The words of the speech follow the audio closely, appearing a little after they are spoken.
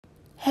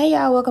Hey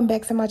y'all, welcome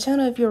back to my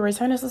channel. If you're a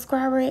returning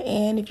subscriber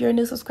and if you're a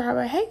new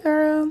subscriber, hey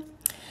girl.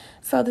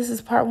 So this is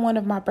part 1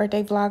 of my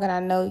birthday vlog, and I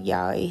know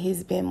y'all, it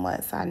has been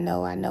months. I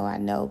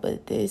know,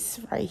 but this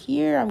right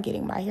here, I'm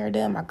getting my hair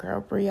done. My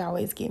girl Brie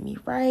always get me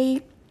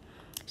right.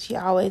 She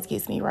always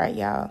gets me right,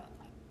 y'all.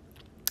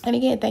 And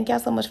again, thank y'all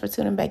so much for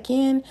tuning back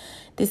in.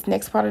 This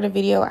next part of the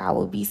video, I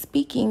will be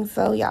speaking,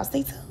 so y'all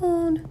stay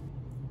tuned.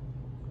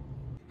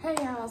 Hey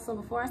y'all, so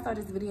before I start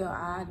this video,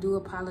 I do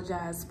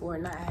apologize for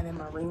not having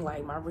my ring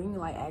light. My ring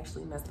light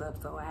actually messed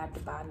up, so I have to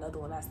buy another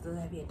one. I still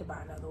have yet to buy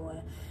another one.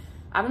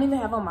 I don't even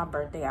have on my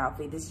birthday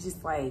outfit. This is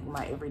just like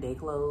my everyday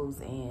clothes,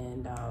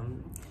 and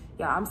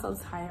y'all, I'm so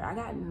tired. I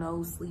got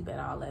no sleep at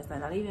all last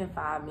night, not even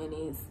 5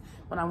 minutes.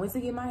 When I went to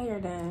get my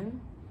hair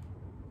done,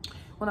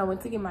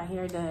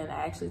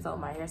 I actually told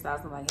my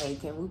hairstylist, I'm like, hey,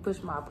 can we push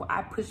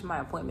I pushed my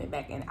appointment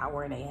back an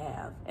hour and a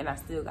half, and I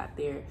still got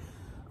there.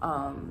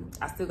 A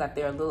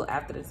little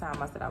after the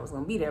time I said I was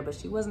gonna be there, but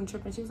she wasn't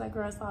tripping. She was like,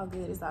 girl, it's all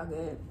good, it's all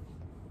good.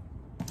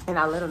 And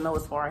I let her know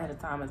as far ahead of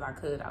time as I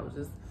could. I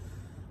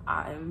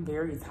am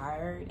very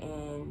tired,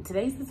 and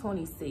today's the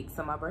 26th,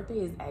 so my birthday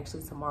is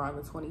actually tomorrow on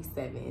the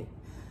 27th.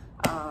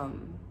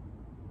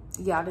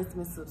 Y'all that's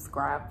been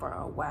subscribed for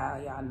a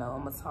while, y'all know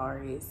I'm a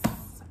Taurus.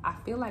 I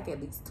feel like at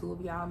least 2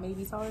 of y'all may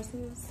be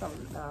Tauruses,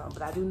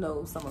 but I do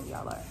know some of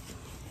y'all are.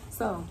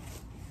 So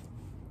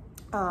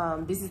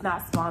this is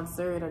not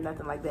sponsored or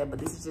nothing like that, but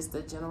this is just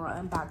a general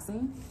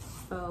unboxing.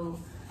 So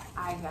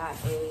I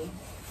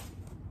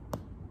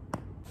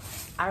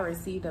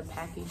received a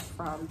package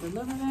from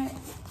Deliverthat.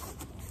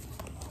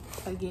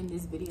 Again,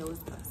 this video is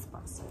not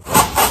sponsored.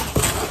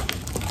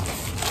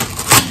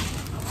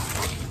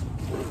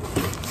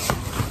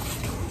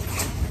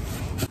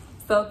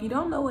 So if you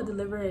don't know what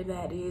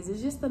Deliverthat is,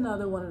 it's just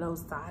another one of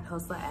those side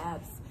hustle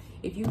apps.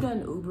 If you've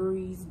done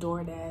UBEREATS,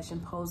 DoorDash,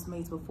 and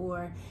Postmates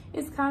before,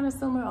 it's kind of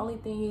similar. Only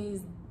thing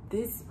is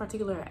this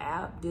particular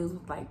app deals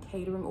with like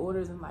catering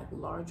orders and like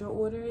larger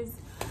orders.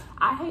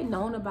 I had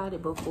known about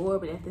it before,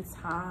 but at the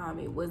time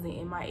it wasn't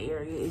in my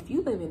area. If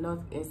you live in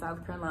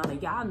South Carolina,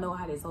 y'all know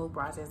how this whole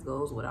process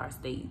goes with our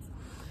states.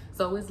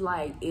 So it's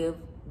like if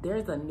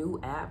there's a new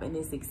app and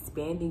it's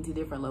expanding to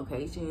different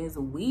locations,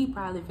 we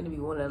probably finna be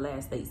one of the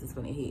last states that's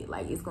finna hit.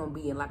 Like it's gonna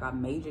be in like a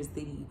major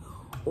city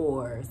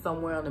or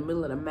somewhere in the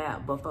middle of the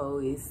map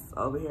before it's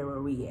over here where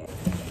we at.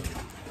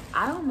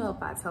 I don't know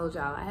if I told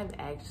y'all, I have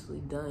actually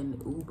done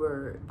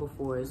Uber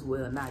before as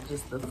well. Not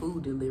just the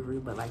food delivery,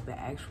 but like the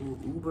actual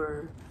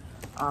Uber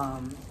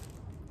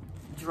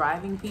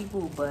driving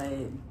people.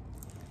 But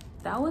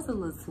that was a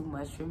little too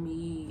much for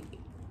me.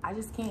 I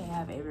just can't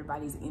have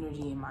everybody's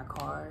energy in my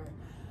car.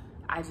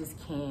 I just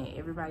can't.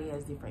 Everybody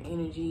has different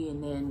energy,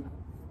 and then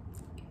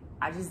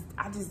I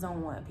just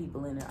don't want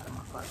people in and out of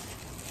my car.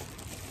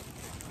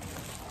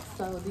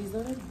 So these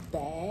are the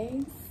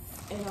bags,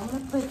 and I'm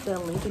gonna put the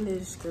link in the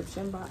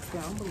description box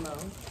down below.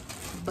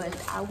 But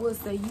I will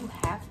say you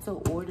have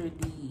to order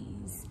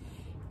these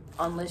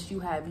unless you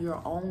have your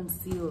own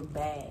sealed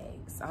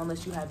bags,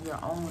 unless you have your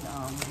own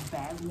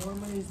bag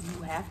warmers.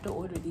 You have to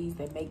order these.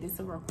 They make this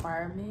a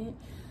requirement.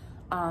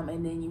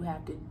 And then you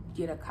have to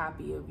get a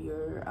copy of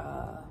your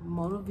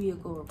motor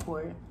vehicle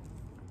report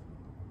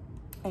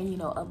and, you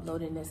know, upload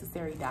the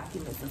necessary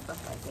documents and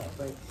stuff like that.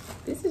 But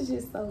this is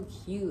just so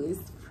cute.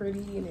 It's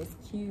pretty and it's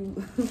cute.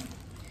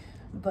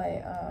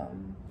 But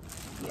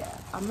yeah,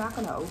 I'm not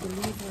gonna open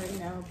these right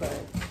now,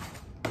 but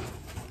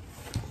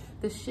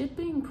the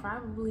shipping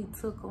probably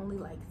took only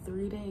like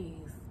 3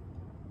 days,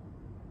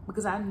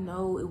 because I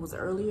know it was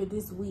earlier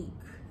this week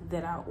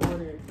that I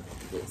ordered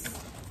this.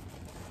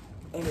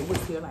 And it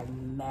was here like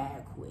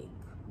mad quick,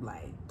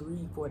 like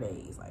 3-4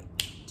 days, like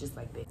just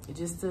like that.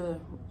 Just to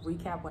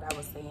recap what I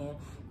was saying,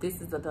 this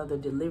is another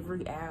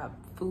delivery app,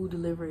 food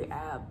delivery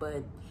app,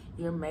 but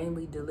you're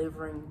mainly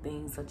delivering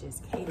things such as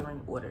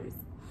catering orders.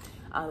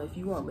 If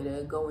you want me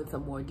to go into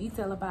more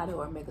detail about it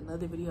or make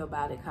another video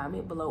about it,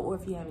 comment below. Or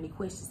if you have any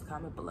questions,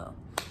 comment below.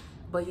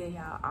 But yeah,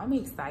 y'all, I'm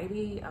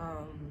excited.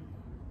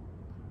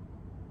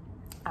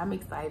 I'm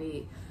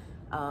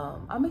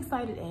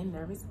excited and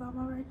nervous about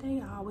my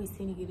birthday. I always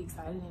tend to get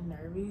excited and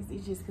nervous.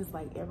 It's just because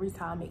like every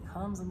time it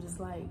comes, I'm just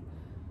like,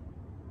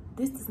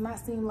 this does not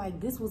seem like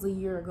this was a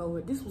year ago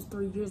or this was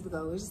 3 years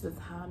ago. It's just the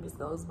time just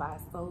goes by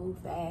so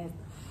fast.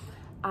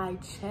 I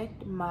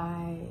checked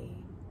my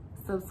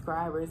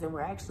subscribers and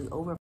we're actually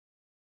over